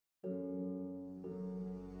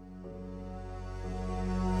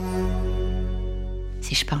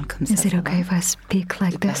si je parle comme ça? Is it okay if I speak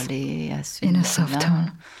like this? In a soft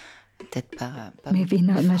tone? Peut-être pas Maybe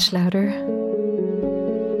not much louder.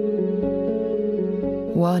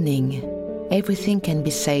 Warning. Everything can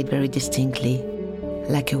be said very distinctly,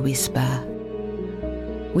 like a whisper.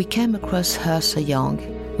 We came across her so young,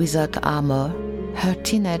 without armor, her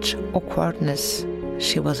teenage awkwardness.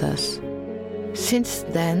 She was us. Since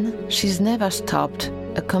then, she's never stopped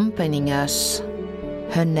accompanying us.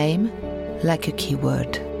 Her name, like a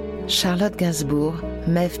keyword. Charlotte Gainsbourg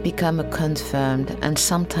may have become a confirmed and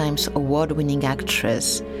sometimes award-winning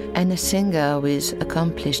actress and a singer with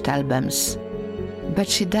accomplished albums. But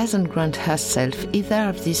she doesn't grant herself either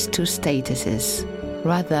of these two statuses.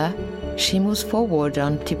 Rather, she moves forward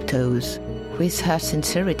on tiptoes, with her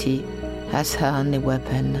sincerity as her only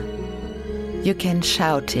weapon. You can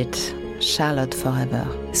shout it, Charlotte forever.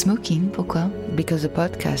 Smoking, pourquoi? Because the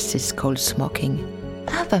podcast is called Smoking.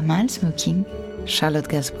 Ah, pas mal, smoking. Charlotte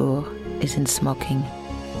Gainsbourg is in smoking.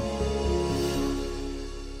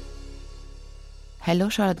 Hello,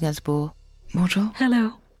 Charlotte Gainsbourg. Bonjour.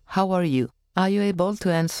 Hello. How are you? Are you able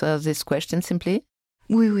to answer this question simply?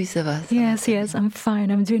 Oui, ça va. Yes, I'm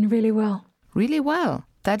fine. I'm doing really well. Really well.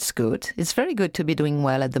 That's good. It's very good to be doing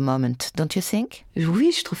well at the moment, don't you think?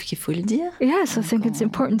 Oui, je trouve qu'il faut le dire. Yes, I think it's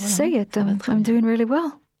important to say it. I'm doing really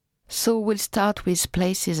well. So we'll start with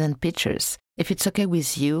places and pictures. If it's okay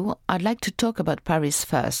with you, I'd like to talk about Paris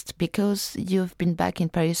first, because you've been back in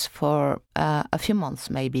Paris for a few months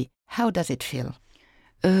maybe. How does it feel?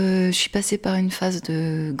 Je suis passée par une phase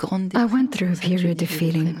de grande dépression. I went through a period of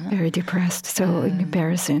feeling very depressed, so in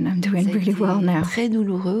comparison, I'm doing really well now. Très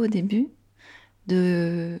douloureux au début.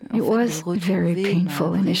 It was very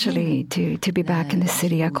painful initially to be back in the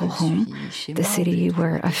city I call home, the city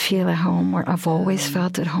where I feel at home, where I've always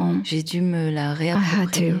felt at home. I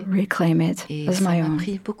had to reclaim it as my own,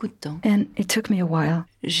 and it took me a while.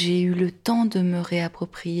 J'ai eu le temps de me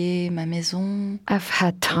réapproprier ma maison. I've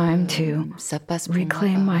had time to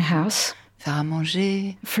reclaim my house. Faire à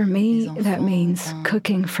manger. For me, that means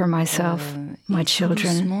cooking for myself, my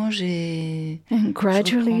children. And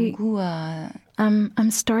gradually, I'm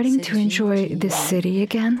starting to enjoy this city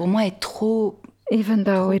again, Pour moi, est trop, even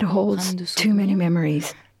though it holds too many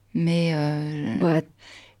memories. But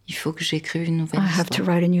il faut que j'écrive une nouvelle I have to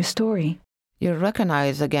write a new story. You're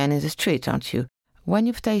recognized again in the street, aren't you? When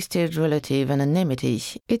you've tasted relative anonymity,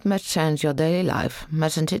 it must change your daily life,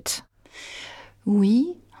 mustn't it?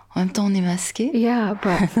 Oui, en même temps on est masqué. Yeah,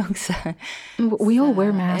 but Donc ça, we all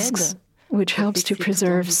wear ça masks, aide. which helps to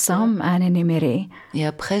preserve some anonymity. Et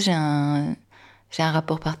après, j'ai un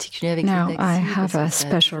rapport particulier avec Now, les taxis. I have a parce que ça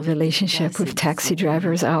special toujours été relationship assez with taxi difficile.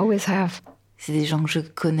 drivers. I always have. C'est des gens que je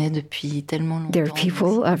connais depuis tellement longtemps. They're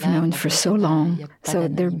people I've known for so long, so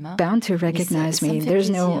they're bound to recognize me.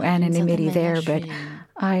 There's no anonymity there, but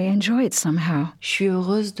I enjoy it somehow. Je suis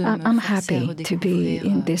heureuse de I'm happy to be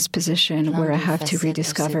in this position where I have to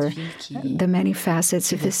rediscover the many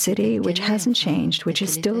facets of the city, which hasn't changed, which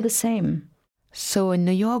is still the same. So in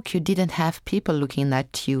New York, you didn't have people looking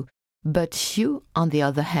at you, but you, on the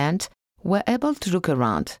other hand, were able to look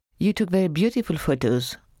around. You took very beautiful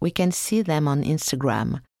photos. We can see them on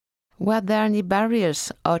Instagram. Were there any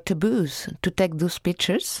barriers or taboos to take those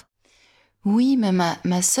pictures? Oui, mais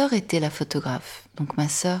ma sœur était la photographe. Donc ma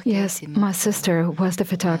sœur, Yes, my sister was the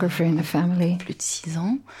photographer in the family. plus de 6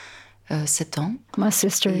 ans, 7 ans. My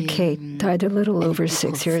sister, Kate, died a little over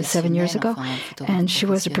 6 years, 7 years ago, and she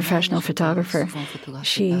was a professional photographer.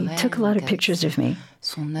 She took a lot of pictures of me.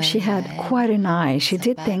 She had quite an eye. She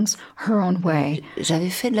did things her own way. J'avais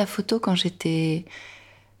fait de la photo quand j'étais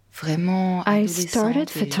vraiment I adolescente started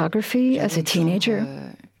et photography as a j'avais une teenager.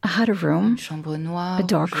 chambre, I had a room chambre noire, a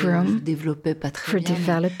dark je room développais pas très for bien, mais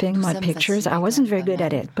developing tout my ça me pictures. I fascinait wasn't quand very même good pas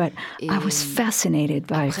at mal. it, but I was fascinated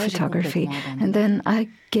by Après, j'ai photography. complètement And then I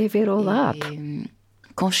gave it all up. Et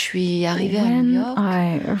quand je suis arrivée à New When York,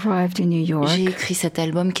 I arrived in New York, j'ai écrit cet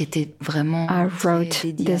album qui était vraiment I très wrote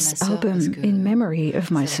dédié à this ma sœur parce album que in memory of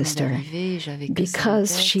my ça venait sister d'arriver, j'avais que ça en because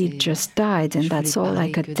tête she et just died, and je that's voulais all I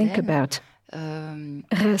parler could que think d'elle. about.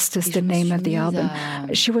 Reste is Et the je me name suis of the mise album.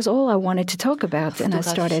 à She was all I wanted to talk about, and I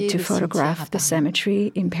started to photographier le cimetière à photograph the Paris,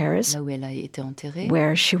 cemetery in Paris, là où elle a été enterrée.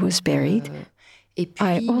 where she was buried. Et puis,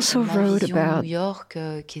 I also ma wrote vision about New York,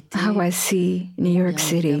 qui était how I see New York bien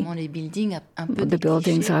City. évidemment les buildings, un peu The des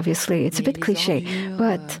buildings, clichés, obviously, it's a mais bit les cliché, ordures,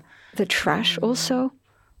 but the trash also,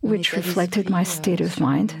 mon which état reflected d'esprit, my state of sur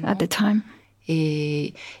le mind at the moment. time.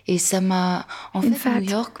 Et ça m'a... En fait, New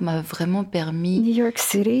York m'a vraiment permis... New York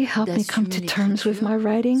City helped me come to terms with my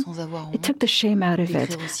writing. It took the shame out of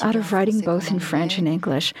it, out of writing both in French and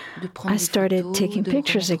English. I started taking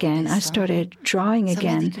pictures again. I started drawing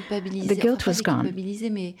again. The guilt was gone.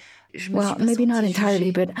 Well, maybe not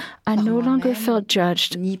entirely, but I no longer felt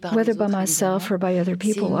judged, whether by myself or by other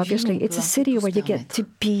people. Obviously, it's a city where you get to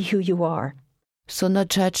be who you are. So not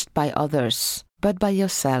judged by others, but by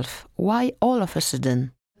yourself. Why all of a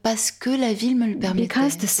sudden? Parce que la ville me le permettait.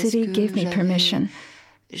 Because the city gave me permission.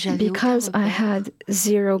 Because I had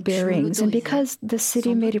zero bearings, and because the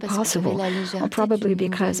city made it possible, or probably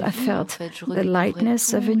because I felt the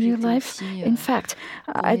lightness of a new life. In fact,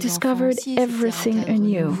 I discovered everything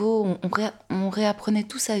anew. On réapprenait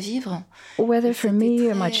tous à vivre. Whether for me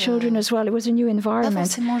or my children as well, it was a new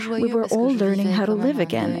environment. We were all learning how to live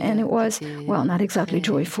again, and it was, well, not exactly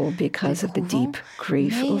joyful because of the deep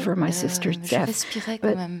grief over my sister's death,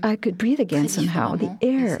 but I could breathe again somehow. The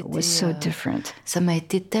air was so different. Ça m'a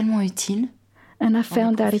été tellement utile. And I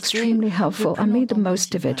found that extremely helpful. I made the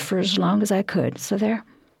most of it for as long as I could. So there.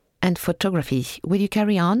 And photography, will you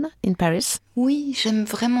carry on in Paris? Oui, j'aime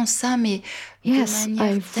vraiment ça, mais yes,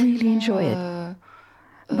 I really enjoy it.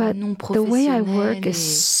 But the way I work is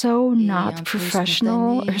so not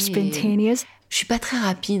professional or spontaneous. Je suis pas très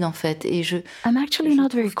rapide en fait, et I'm actually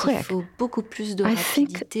not very quick. I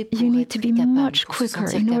think you need to be much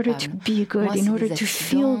quicker in order to be good, in order to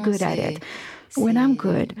feel good at it. When I'm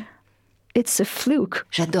good, it's a fluke.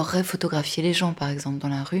 J'adorerais photographier les gens, par exemple, dans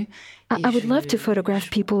la rue. I would love to photograph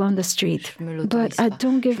people on the street, but I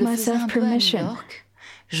don't give myself permission.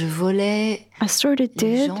 I sort of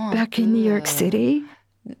did back in New York City.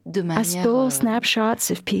 I stole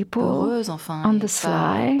snapshots of people on the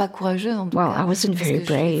sly. Well, I wasn't very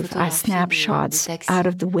brave. I snapped shots out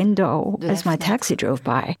of the window as my taxi drove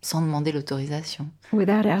by. Sans demander l'autorisation.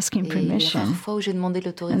 Without asking permission.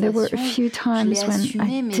 And there were a few times when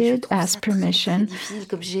I did ask permission,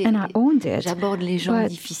 and I owned it,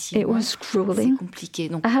 but it was grueling.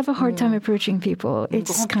 I have a hard time approaching people.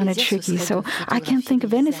 It's kind of tricky, so I can't think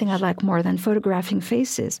of anything I like more than photographing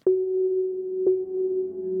faces.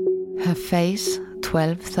 Her face,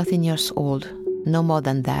 12, 13 years old, no more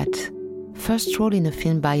than that. First role in a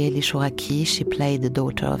film by Elie Chouraki, she played the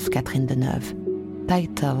daughter of Catherine Deneuve.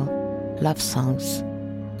 Title, Love Songs,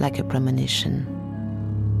 like a premonition.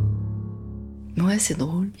 Ouais, c'est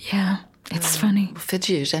drôle. Yeah, it's funny. En fait,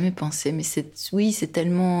 j'y ai jamais pensé, mais c'est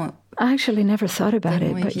tellement... I actually never thought about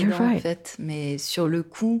it, but you're right. En fait, mais sur le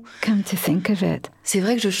coup... Come to think of it. C'est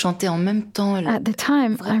vrai que je chantais en même temps... At the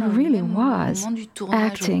time, I really was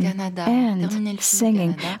acting and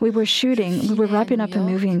singing. We were wrapping up a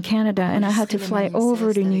movie in Canada, and I had to fly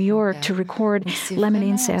over to New York to record Lemon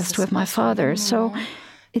Incest with my father. So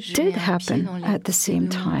it did happen at the same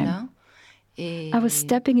time. I was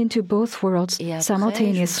stepping into both worlds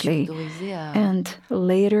simultaneously, and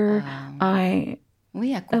later I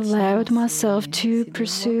allowed myself to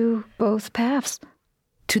pursue both paths.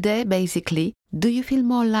 Today, basically, do you feel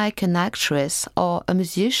more like an actress or a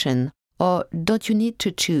musician, or don't you need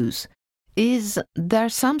to choose? Is there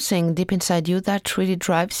something deep inside you that really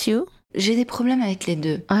drives you? J'ai des problèmes avec les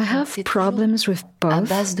deux. I have problems with both. À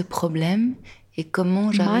base de problèmes.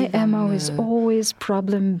 My MO is always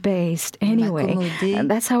problem-based anyway, and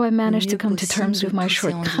that's how I manage to come to terms with my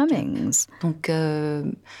shortcomings.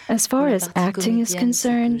 As far as acting is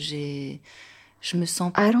concerned,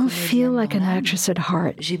 I don't feel like an actress at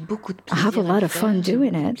heart. I have a lot of fun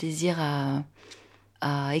doing it.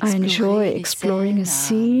 I enjoy exploring a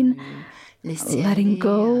scene, letting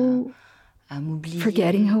go,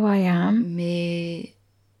 forgetting who I am.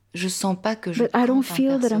 But I don't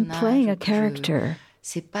feel that I'm playing a character.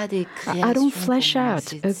 I don't flesh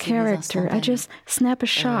out a character. I just snap a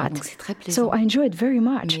shot. So I enjoy it very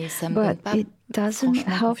much. But it doesn't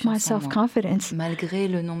help my self-confidence.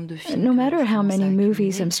 No matter how many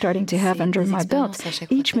movies I'm starting to have under my belt,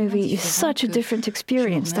 each movie is such a different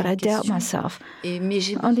experience that I doubt myself.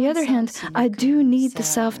 On the other hand, I do need the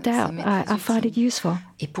self-doubt. I find it useful.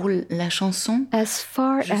 As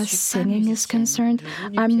far as singing is concerned,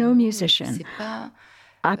 I'm no musician.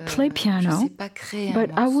 I play piano,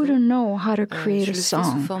 but I wouldn't know how to create a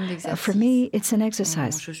song. For me, it's an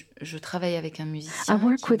exercise. I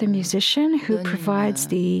work with a musician who provides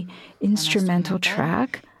the instrumental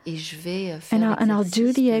track, and I'll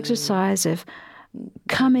do the exercise of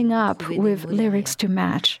coming up with lyrics to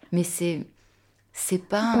match. C'est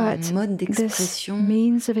pas un mode d'expression. This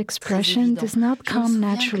means of expression does not come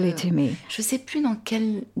naturally to me. Je sais plus dans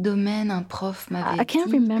quel domaine un prof m'avait dit. I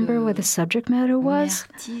can't remember what the subject matter was,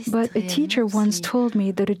 but a teacher once told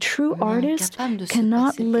me that a true artist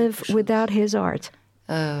cannot live without his art.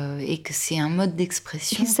 Et que c'est un mode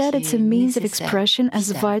d'expression. He said it's a means of expression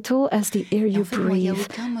as vital as the air you breathe.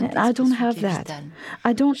 And I don't have that.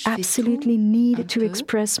 I don't absolutely need to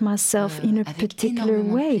express myself in a particular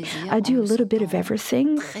way. I do a little bit of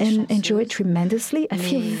everything and enjoy it tremendously. I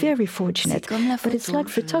feel very fortunate. But it's like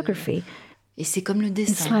photography. Et c'est comme le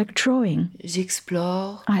dessin. It's like drawing.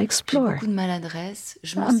 J'explore. I explore. J'ai beaucoup de maladresse.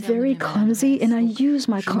 I'm very clumsy and I use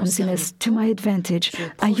my clumsiness to my advantage.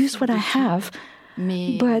 I use what I have.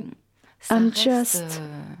 But I'm just...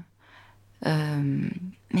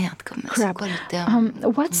 crap.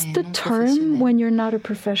 What's the term when you're not a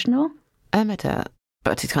professional? Amateur.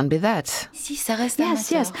 But it can't be that. Si, ça reste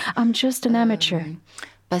amateur. Yes, I'm just an amateur.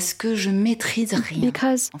 Parce que je maîtrise rien.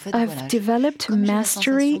 Because I've developed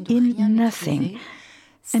mastery in nothing.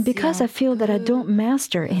 And because I feel that I don't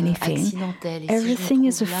master anything, everything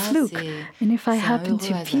is a fluke. And if I happen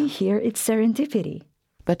to be here, it's serendipity.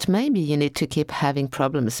 But maybe you need to keep having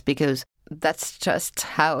problems because that's just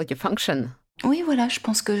how you function. Oui, voilà, je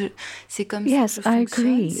pense que c'est comme yes, ça que je I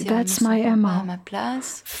agree. That's my MO.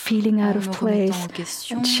 Feeling out of place,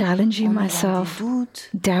 challenging myself,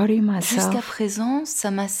 doubting myself.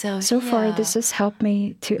 So far, this has helped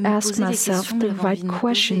me to ask myself the right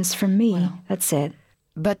questions for me. That's it.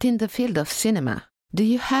 But in the field of cinema, do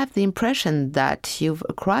you have the impression that you've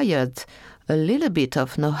acquired a little bit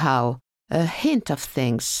of know-how, a hint of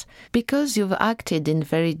things, because you've acted in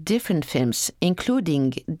very different films,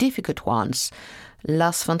 including difficult ones,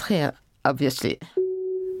 Lars von Trier, obviously?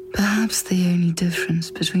 Perhaps the only difference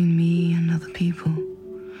between me and other people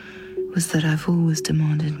was that I've always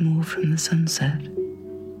demanded more from the sunset.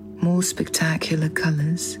 More spectacular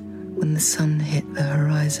colors when the sun hit the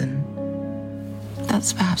horizon.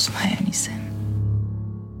 That's perhaps my only sin.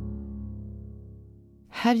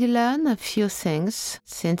 Have you learned a few things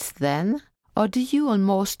since then, or do you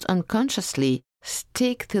almost unconsciously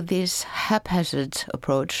stick to this haphazard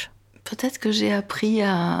approach? Peut-être que j'ai appris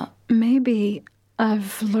à... Maybe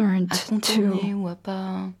I've learned to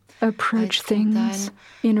approach things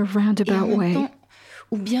in a roundabout way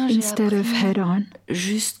instead of head-on.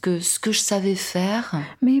 Juste que ce que je savais faire,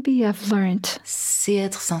 maybe I've learned c'est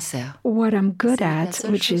être sincère. What I'm good at,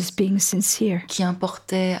 which is being sincere. Qui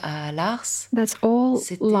importait à Lars, that's all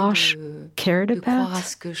Lars cared about.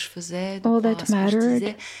 All that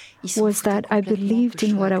mattered was that I believed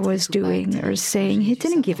in what I was doing or saying. He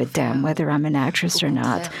didn't give a damn whether I'm an actress or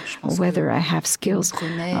not, or whether I have skills.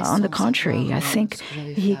 On the contrary, I think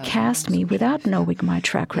he cast me without knowing my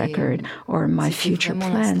track record or my future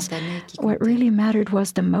plans. What really mattered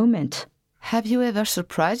was the moment. Have you ever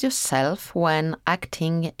surprised yourself when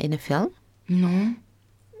acting in a film? Non.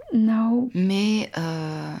 No. Mais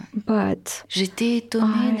but j'étais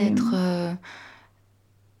étonnée d'être...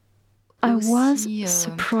 I was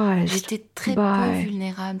surprised by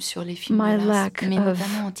my lack of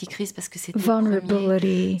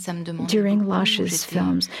vulnerability during Lash's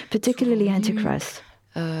films, particularly Antichrist.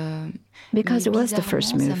 Because it was the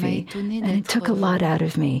first movie, and it took a lot out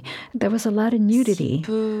of me. There was a lot of nudity.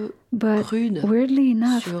 But weirdly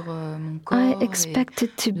enough, I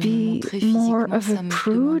expected to be more of a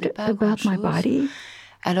prude about my body.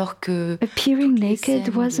 Appearing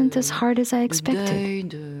naked wasn't as hard as I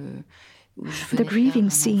expected. The grieving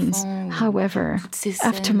scenes, however,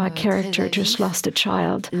 after my character just lost a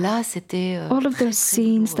child, all of those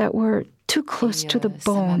scenes that were too close to the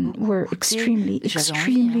bone were extremely,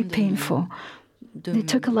 extremely painful. They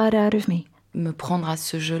took a lot out of me.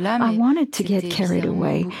 I wanted to get carried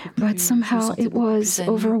away, but somehow it was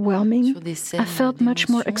overwhelming. I felt much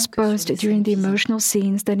more exposed during the emotional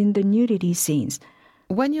scenes than in the nudity scenes.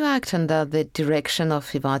 When you act under the direction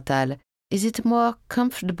of Yvan Attal, is it more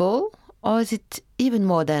comfortable or is it even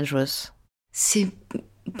more dangerous? C'est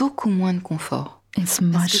beaucoup moins de confort. It's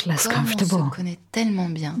much less comfortable. On se connaît tellement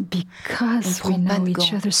bien. Because we know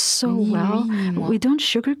each other so well, we don't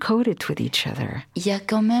sugarcoat it with each other. Il y a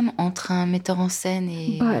quand même entre un metteur en scène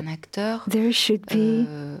et un acteur, there should be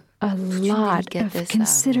a lot of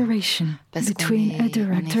consideration between a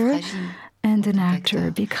director and an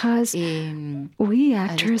actor, because we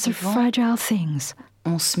actors are fragile things.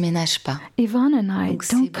 On se ménage pas. Yvonne and I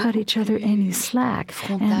don't cut each other any slack,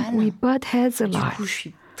 and we butt heads a lot.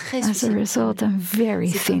 As a result, I'm very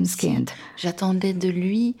thin-skinned. J'attendais de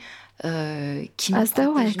lui As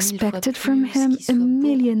though I expected from him a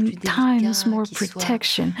million times more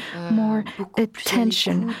protection, more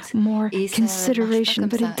attention, more consideration,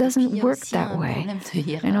 but it doesn't work that way.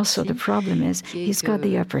 And also the problem is he's got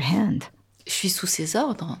the upper hand.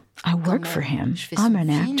 I work for him. I'm an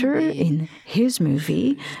actor in his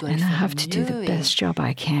movie, and I have to do the best job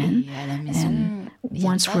I can. And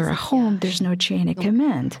once we're at home, there's no chain of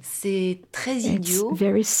command. It's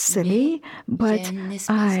very silly, but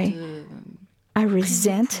I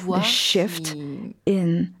resent the shift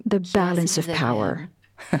in the balance of power.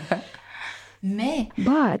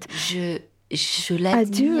 But I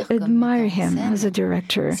do admire him as a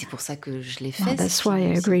director. Well, that's why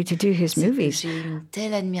I agreed to do his movies.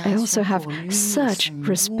 I also have such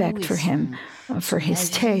respect for him, for his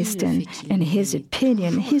taste and his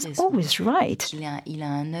opinion. He's always right.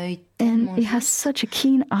 And he has such a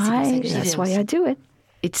keen eye. That's why I do it.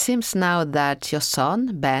 It seems now that your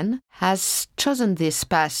son, Ben, has chosen this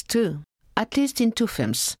path too, at least in 2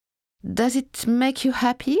 films. Does it make you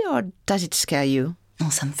happy or does it scare you? Non,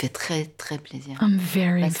 ça me fait très, très plaisir. I'm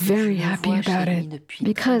very, very happy about it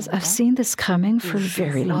because I've seen this coming for a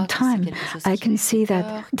very long time. I can see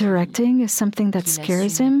that directing is something that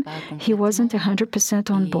scares him. He wasn't 100%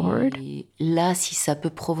 on board. Là, si ça peut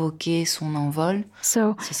provoquer son envol,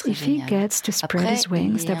 so if he gets to spread his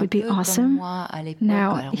wings, that would be awesome.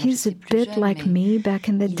 Now, he's a bit like me back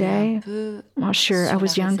in the day. Well, sure, I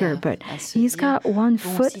was younger, but he's got one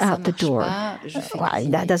foot out the door. Well,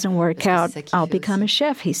 that doesn't work out. I'll become a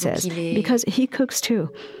chef, he says, because he cooks too.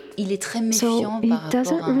 So he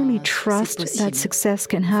doesn't really trust that success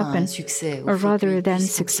can happen, or rather than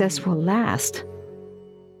success will last.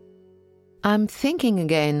 I'm thinking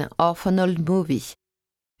again of an old movie.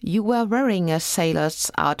 You were wearing a sailor's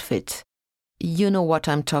outfit. You know what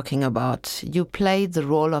I'm talking about. You played the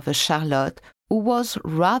role of a Charlotte who was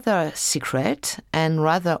rather secret and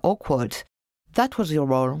rather awkward. That was your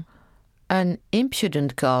role. An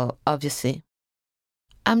impudent girl, obviously.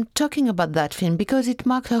 I'm talking about that film because it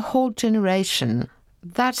marked a whole generation.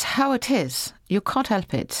 That's how it is. You can't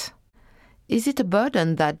help it. Is it a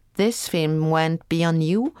burden that this film went beyond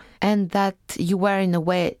you and that you were in a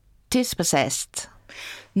way dispossessed?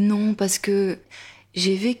 Non, parce que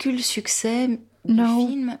j'ai vécu le succès.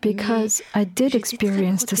 No, because I did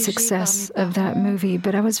experience the success of that movie,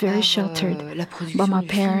 but I was very sheltered by my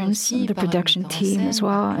parents, the production team as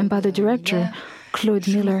well, and by the director, Claude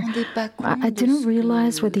Miller. I didn't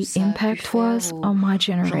realize what the impact was on my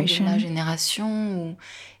generation.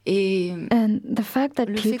 And the fact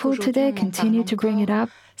that people today continue to bring it up,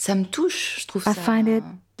 I find it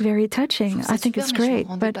very touching. I think it's great,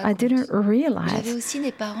 but I didn't realize.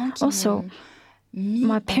 Also,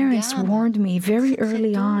 my parents warned me very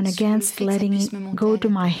early on against letting it go to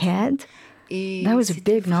my head. That was a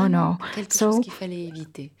big no-no. So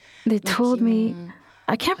they told me,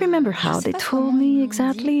 I can't remember how they told me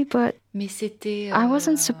exactly, but I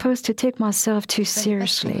wasn't supposed to take myself too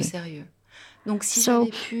seriously. So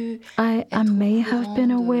I may have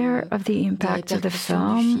been aware of the impact of the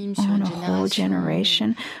film on a whole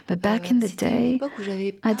generation, but back in the day,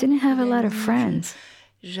 I didn't have a lot of friends.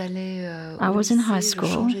 I was in high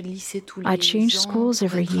school. I changed schools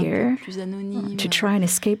every year to try and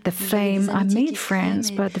escape the fame. I made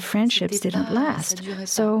friends, but the friendships didn't last.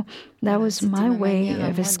 So that was my way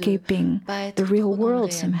of escaping the real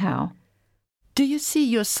world somehow. Do you see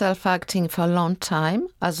yourself acting for a long time,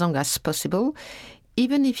 as long as possible,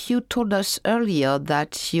 even if you told us earlier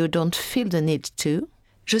that you don't feel the need to?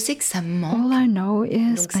 All I know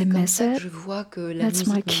is I miss it. That's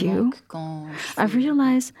my cue. I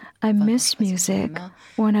realize I miss music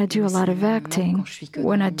when I do a lot of acting,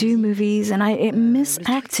 when I do movies, and I miss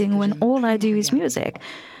acting when all I do is music.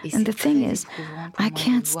 And the thing is, I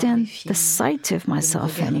can't stand the sight of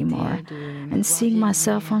myself anymore. And seeing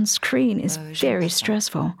myself on screen is very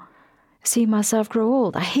stressful. Seeing myself grow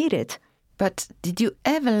old, I hate it. But did you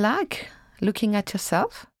ever like looking at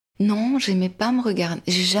yourself? Non, j'aimais pas me regarder.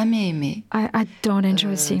 J'ai jamais aimé. I don't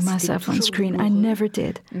enjoy seeing myself on screen. I never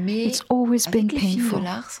did. It's always been painful.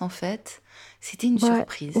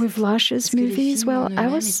 But with Lash's movies, well, I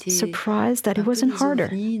was surprised that it wasn't harder.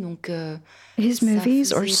 His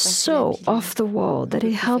movies are so off the wall that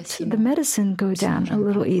it helped the medicine go down a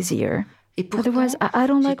little easier. Otherwise, I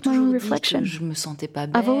don't like my own reflection.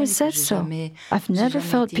 I've always said so. I've never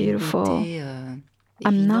felt beautiful.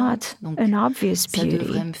 I'm not an obvious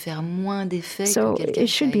beauty. So it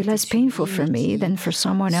should be less painful for me than for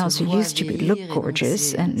someone else who used to look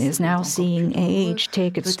gorgeous and is now seeing age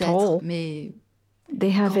take its toll. They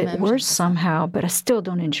have it worse somehow, but I still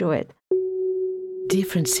don't enjoy it.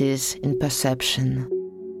 Differences in perception.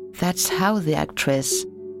 That's how the actress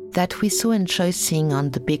that we so enjoy seeing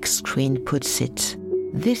on the big screen puts it.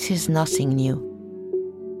 This is nothing new.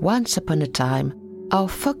 Once upon a time, our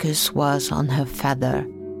focus was on her father,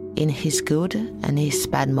 in his good and his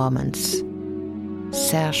bad moments.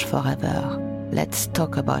 Serge forever. Let's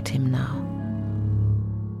talk about him now.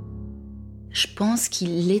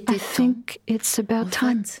 I think it's about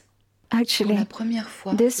time. Actually,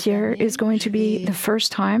 this year is going to be the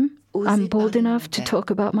first time I'm bold enough to talk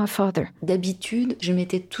about my father. I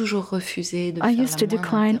used to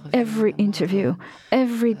decline every interview,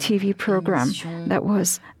 every TV program that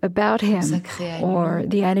was about him or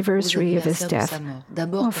the anniversary of his death.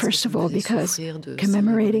 Well, first of all, because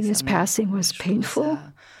commemorating his passing was painful,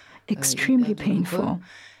 extremely painful.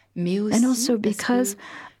 And also because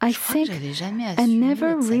I think I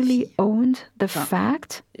never really owned the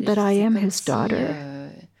fact that I am his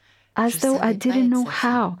daughter, as though I didn't know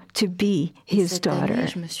how to be his daughter.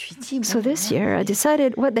 So this year I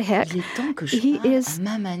decided, what the heck, he is,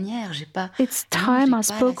 it's time I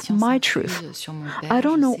spoke my truth. I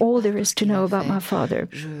don't know all there is to know about my father.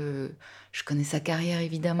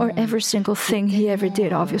 Or every single thing he ever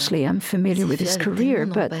did. Obviously, I'm familiar with his career,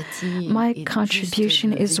 but my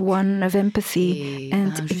contribution is one of empathy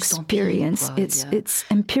and experience. It's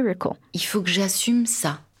empirical.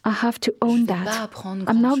 I have to own that.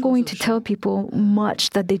 I'm not going to tell people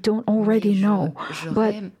much that they don't already know,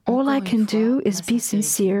 but all I can do is be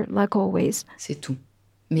sincere, like always.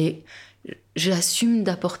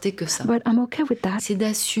 But I'm okay with that.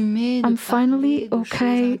 I'm finally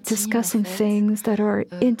okay discussing things that are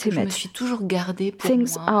intimate,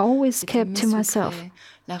 things I always kept to myself.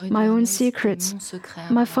 My own secrets.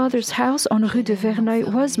 My father's house on Rue de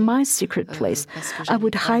Verneuil was my secret place. I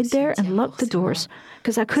would hide there and lock the doors,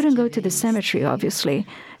 because I couldn't go to the cemetery, obviously,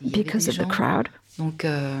 because of the crowd.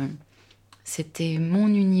 C'était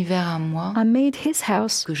mon univers à moi. I made his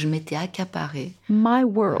house que je m'étais accaparé. My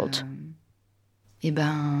world. Eh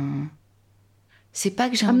ben, c'est pas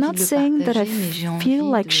que j'ai I'm envie not de le saying that I partager, mais j'ai envie feel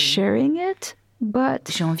like de... sharing it, but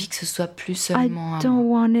j'ai envie que ce soit plus I seulement à don't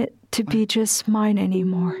moi. want it to be just mine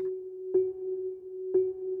anymore.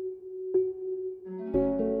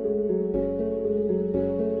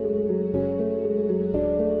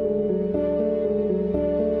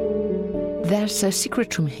 There's a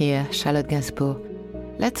secret room here, Charlotte Gainsbourg.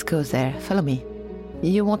 Let's go there. Follow me.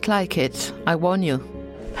 You won't like it, I warn you.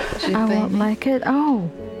 I won't like it. Oh.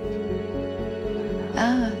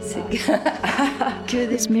 Ah, c'est que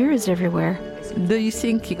There's mirrors everywhere. Do you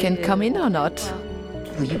think you can come in or not?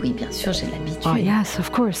 Oui, oui, bien sûr, j'ai l'habitude. Oh, yes,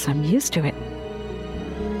 of course. I'm used to it.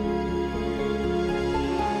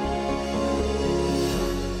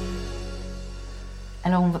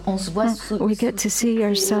 Alors, on se voit We get to see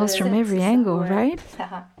ourselves from every angle, right?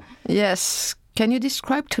 Yes. Can you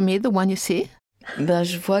describe to me the one you see? Ben,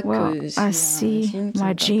 je vois Well, que I see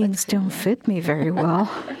my jeans don't fit me very well.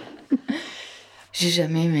 J'ai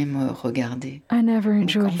jamais aimé me regarder. I never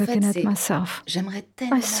enjoyed en fait, looking at myself. J'aimerais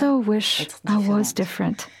tellement I so wish être I was différente.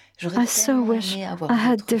 different. J'aurais I so tellement wish aimé avoir I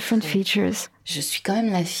had d'autres different traits. features. Je suis quand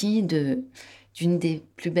même la fille d'une des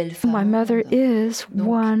plus belles femmes. My mother is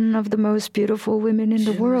one of the most beautiful women in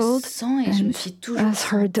the world, and as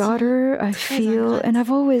her daughter, I feel, and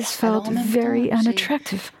I've always felt very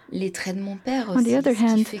unattractive. Les traits de mon père On the aussi, other ce qui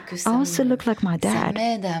hand, fait que I ça also me- look like my ça dad,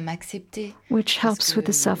 m'aide à m'accepter. which Parce helps que with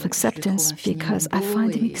the je le self-acceptance trouve infiniment because I beau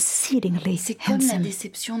find him et exceedingly c'est comme la handsome.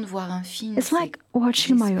 déception de voir un film. It's c'est- like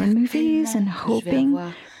watching my own movies and tellement que je vais hoping,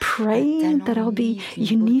 avoir praying that I'll be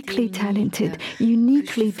uniquely talented,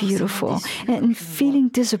 uniquely beautiful, and feeling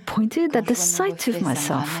disappointed at the sight of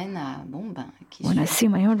myself. When I see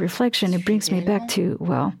my own reflection, it brings me back to,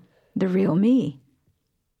 well, the real me.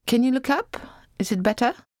 Can you look up? Is it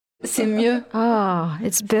better? C'est mieux. Ah,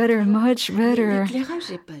 it's better, much better.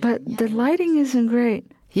 L'éclairage est pas But génial. the lighting isn't great.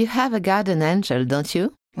 You have a guardian angel, don't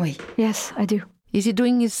you? Oui, Yes, I do. Is he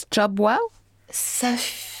doing his job well? ça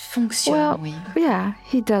fonctionne, Well, oui. yeah,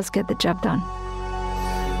 he does get the job done.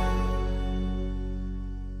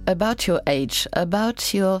 About your age,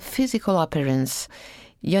 about your physical appearance.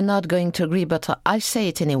 You're not going to agree, but I say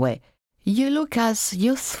it anyway. You look as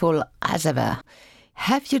youthful as ever.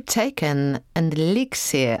 Have you taken an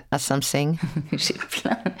elixir or something? J'ai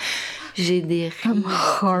plein. J'ai des I'm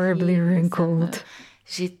rides horribly terribles, wrinkled.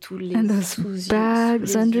 J'ai tous les And those sous-yeux, bags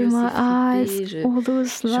sous les under yeux, my c'est flippé, eyes, je- all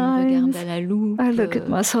those je me regarde lines. à la loupe. I look at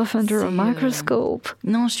myself under a c'est, microscope.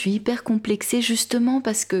 Non, je suis hyper complexée justement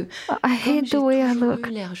parce que I hate the way I look,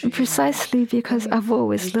 l'air juvénile, precisely because comme I've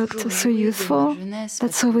always j'ai looked toujours so joué de ma youthful. jeunesse, That's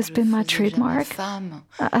parce que always je been my faisais jamais trademark. femme,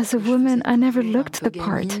 As a que je woman, faisais I never toujours un looked peu the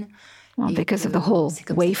part. gamine. Well, because of the whole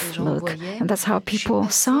waif look. And that's how people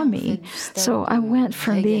saw me. So I went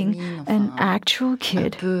from being an actual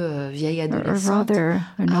kid, or rather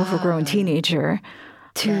an overgrown teenager,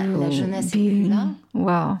 to being,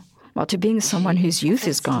 to being someone whose youth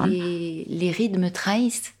is gone.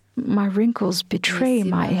 My wrinkles betray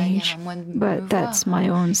my age, but that's my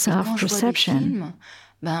own self-perception.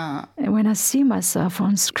 And when I see myself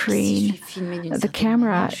on screen, the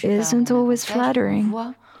camera isn't always flattering,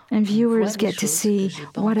 and viewers get to see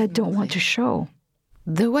what I don't want to show.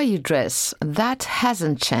 The way you dress, that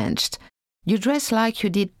hasn't changed. You dress like you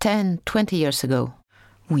did 10, 20 years ago.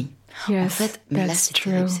 Oui. Yes, that's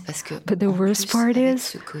true. But the worst part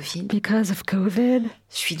is, because of COVID,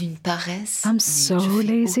 I'm so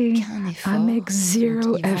lazy. I make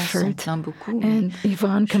zero effort. And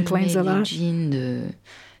Yvonne complains a lot.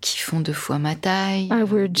 I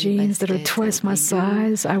wear jeans that are twice my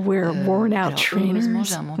size. I wear worn-out trainers.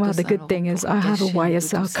 Well, the good thing is I have a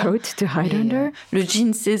YSL coat to hide under. Le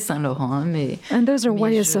jean, c'est Saint Laurent, mais... And those are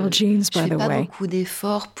YSL jeans, by the way.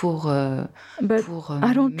 But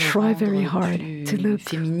I don't try very hard to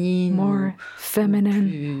look more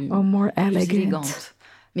feminine or more elegant.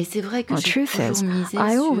 The truth is,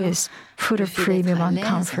 I always put a premium on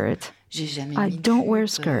comfort. I don't wear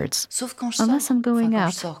skirts unless I'm going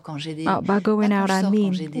out. By going out, I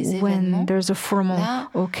mean when there's a formal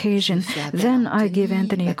occasion. Then I give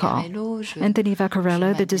Anthony a call. Anthony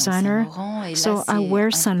Vaccarella, the designer. So I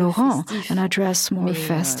wear Saint Laurent and I dress more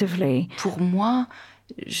festively.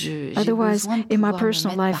 Otherwise, in my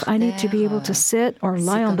personal life, I need to be able to sit or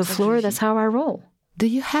lie on the floor. That's how I roll. Do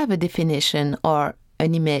you have a definition or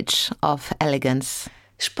an image of elegance?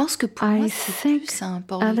 I think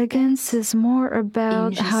elegance is more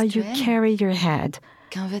about how you carry your head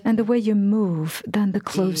and the way you move than the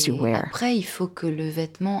clothes you wear. Obviously,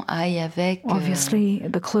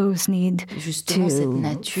 the clothes need to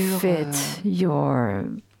fit your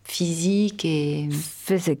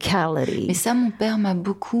physicality.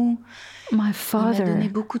 My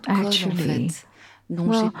father, actually,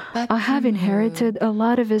 I have inherited a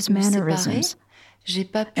lot of his mannerisms.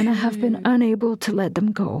 And I have been unable to let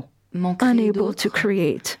them go, unable to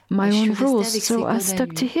create my own rules, so I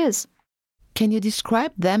stuck to his. Can you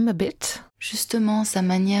describe them a bit? Justement, sa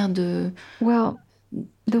manière de... Well,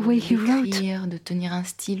 the way he wrote, de tenir un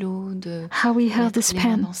stylo, de how he held his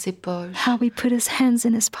pen, how he put his hands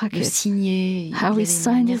in his pockets, how he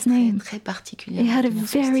signed his name. He had a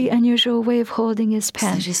very unusual way of holding his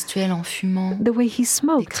pen. The way he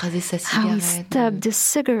smoked, how he stubbed a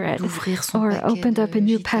cigarette or opened up a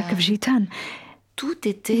new pack of gitane.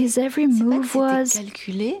 His every move was...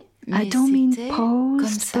 I don't mean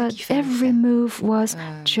posed, but every move was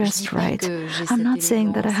just right. I'm not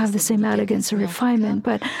saying that I have the same elegance or refinement,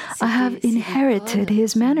 but I have inherited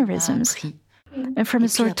his mannerisms. And from a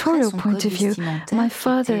sartorial point of view, my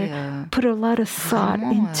father put a lot of thought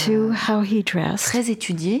into how he dressed.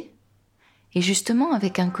 Et justement,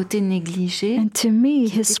 avec un côté négligé. And to me,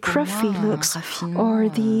 his scruffy looks are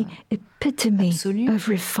the epitome of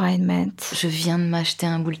refinement. Je viens de m'acheter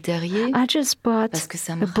un bull terrier. I just bought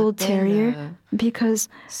a bull terrier because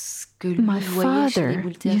my father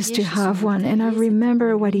used to have one, and I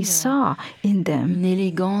remember what he saw in them. Une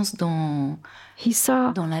élégance dans... He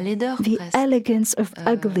saw the elegance of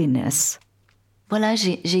ugliness. Voilà,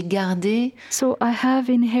 j'ai gardé. So I have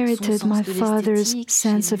inherited my father's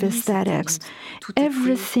sense of aesthetics.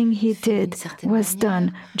 Everything he did was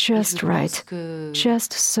done just right,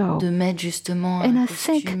 just so. And I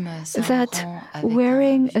think that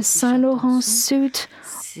wearing a Saint Laurent suit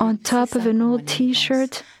on top of an old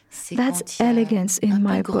T-shirt, that's elegance in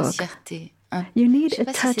my book. You need a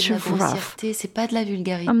touch of rough.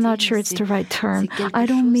 I'm not sure it's the right term. I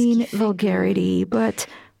don't mean vulgarity, but...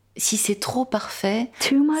 Si c'est trop parfait,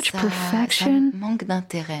 too much perfection manque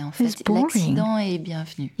d'intérêt en fait. Is boring. L'accident est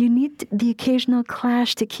bienvenu. You need the occasional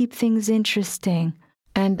clash to keep things interesting.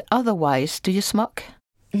 And otherwise, do you smoke?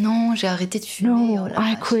 Non, j'ai arrêté de fumer. No,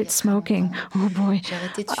 I quit smoking. Oh boy,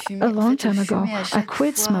 a long time ago. I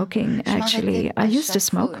quit smoking, actually. I used to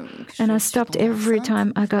smoke, and I stopped every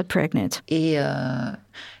time I got pregnant. Et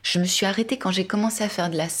je me suis arrêtée quand j'ai commencé à faire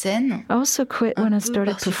de la scène. I also quit when I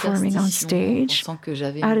started performing on stage,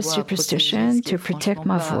 out of superstition to protect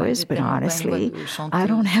my voice, but honestly, I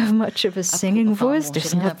don't have much of a singing voice.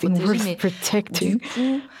 There's nothing worth protecting.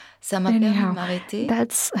 Anyhow,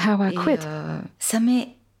 that's how I quit.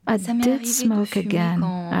 I did smoke again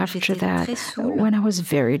after that when I was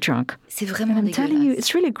very drunk. And I'm telling you,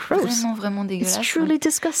 it's really gross. It's truly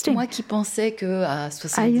disgusting.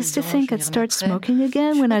 I used to think I'd start smoking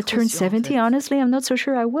again when I turned 70. Honestly, I'm not so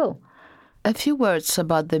sure I will. A few words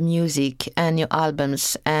about the music and your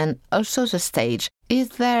albums and also the stage. Is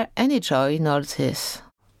there any joy in all this?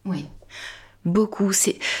 Oui, beaucoup.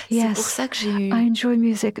 C'est pour ça que j'ai eu I enjoy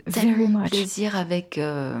music very tellement de much. plaisir avec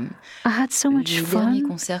I had so much les derniers fun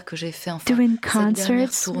concerts que j'ai fait, enfin, doing cette dernière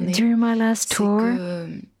concerts tournée. during my last C'est tour que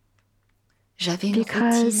j'avais une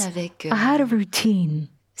because routine avec I had a routine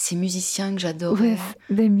ces musiciens que j'adorais. with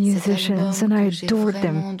the musicians Cet and I album que j'ai adored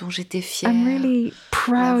vraiment, them. dont j'étais fière. I'm really La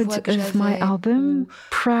proud voix que of my j'avais, album, ou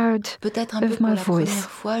proud peut-être un peu of pour my la voice. première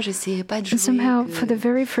fois, j'essayais pas de And jouer somehow, for the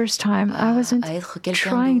very first time, I wasn't à être quelqu'un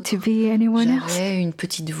trying to d'autre. be anyone else. J'avais une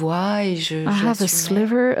petite voix et I have a j'assumais.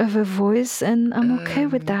 sliver of a voice and I'm okay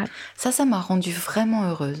with that. Ça m'a rendue vraiment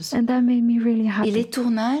heureuse. And that made me really Et les happy.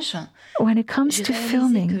 tournages, When it comes j'ai to réalisé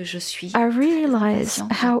filming, que je suis I très realize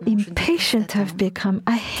impatiente how maintenant, je déteste impatient I've attendre. become.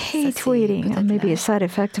 I hate c'est waiting, peut-être and maybe a l'âge. side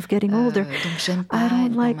effect of getting older. Donc j'aime pas I don't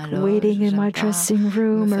être dans like ma loge, waiting in j'aime my pas dressing me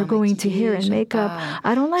room or faire going to hair maquiller, and j'aime makeup.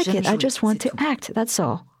 pas- I don't like j'aime it. I jouer, just want c'est to tout. act. That's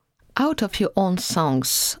all. Out of your own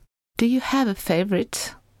songs, do you have a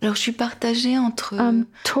favorite? Alors je suis partagée entre... I'm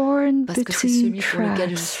torn parce que c'est between celui pour lequel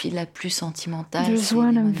je tracks. suis la plus sentimentale, There's c'est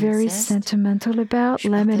one Les I'm very Reminisces. sentimental about, Je suis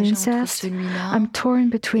Lemon partagée entre Incest. celui-là I'm torn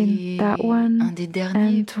between et that un one des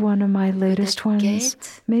derniers, and one of my latest peut-être ones.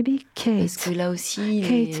 Kate, Maybe parce que Kate. là aussi,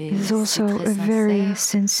 Kate is c'est also très a very sincère.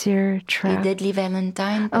 sincere Et track. Deadly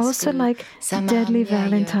Valentine, I parce also que like ça m'a Deadly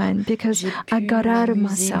ramenée ailleurs. Valentine because J'ai I pu got out of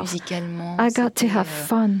m'amuser myself. musicalement. I got to C'était, have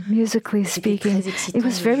fun, musically c'était speaking. très excitant It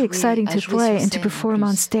was de very jouer, exciting à to jouer play sur and to scène en perform on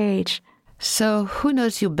plus. stage. So, who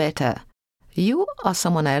knows you better? You or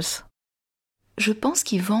someone else? Je pense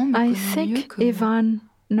qu'Yvan me I connaît mieux think que moi. Ivan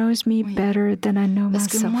knows me Oui. better than I know Parce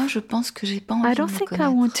que moi, myself. je pense que j'ai pas I envie don't de me think I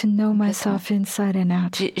connaître want to know complètement. myself inside and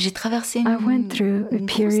out. J'ai traversé I went through a une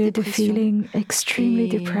grosse period of dépression. feeling extremely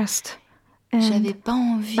Et depressed. J'avais And pas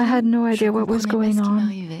envie, I had no je idea what was comprenais pas going ce qui on.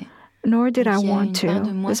 m'arrivait. Nor did Donc, I il y a want une part de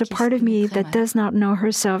to. moi There's a qui se part of me connaît très that mal. does not know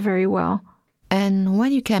herself very well. And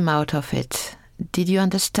when you came out of it, did you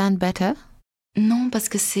understand better? Non, parce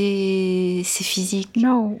que c'est physique.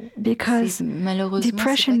 No, because Malheureusement,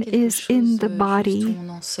 depression c'est pas quelque is chose in the juste body. où on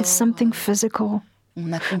en sort, It's something physical.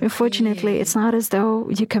 on a compris. Unfortunately, it's not as though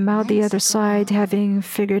you come out the Non, other c'est comme side having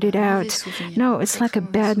figured it mauvais out. souvenir. No, it's Très, like très a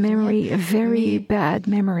mauvais bad souvenir. memory, a very Mais, bad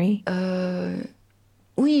memory.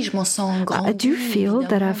 Oui, je m'en sens grandie. I do feel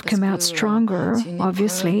that I've come out stronger,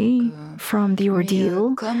 obviously, from the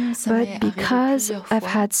ordeal, but because I've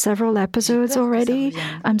had several episodes already,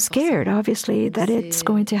 I'm scared, obviously, that it's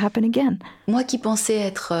going to happen again. Moi qui pensais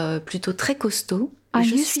être plutôt très costaud, I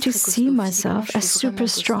used to see myself as super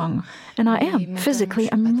strong, and I am. Physically,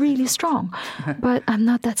 I'm really strong, but I'm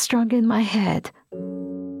not that strong in my head.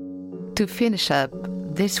 To finish up,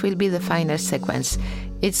 this will be the final sequence.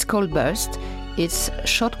 It's called Burst. It's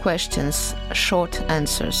short questions, short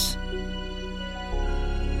answers.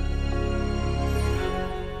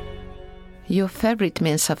 Your favorite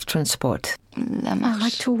means of transport? La I marche.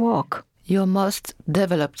 like to walk. Your most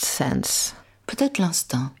developed sense? Peut-être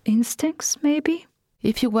l'instinct. Instincts, maybe?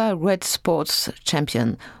 If you were a great sports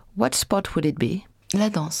champion, what sport would it be? La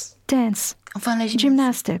danse. Dance. Enfin, la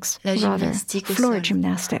Gymnastics, La rather. gymnastique au Floor sol.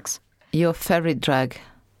 gymnastics. Your favorite drug?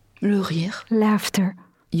 Le rire. Laughter.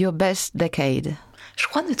 Your best decade? Je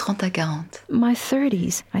crois de 30 à 40. My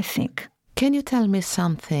 30s, I think. Can you tell me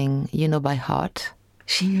something you know by heart?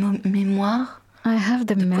 J'ai une mémoire I have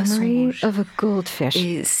the de poisson memory rouge. of a goldfish.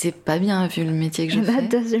 Et c'est pas bien vu le métier que je And that fais.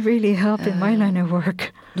 doesn't really help in my line of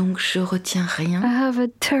work. Donc je retiens I rien. have a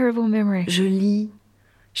terrible memory. Je lis.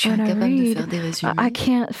 Je suis When I incapable de read, faire des résumés. I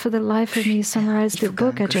can't for the life of me summarize Il the faut quand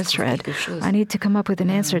book même I que je just trouve read. quelque chose. I need to come up with an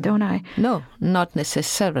answer, don't I? No, not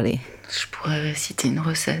necessarily. Je pourrais réciter une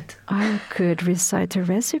recette. I could recite a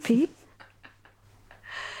recipe.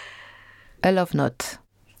 A love note.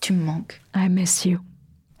 Tu me manques, I miss you.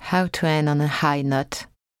 How to end on a high note.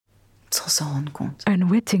 sans s'en rendre compte.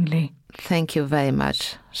 Unwittingly. Thank you very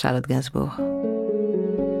much, Charlotte Gainsbourg.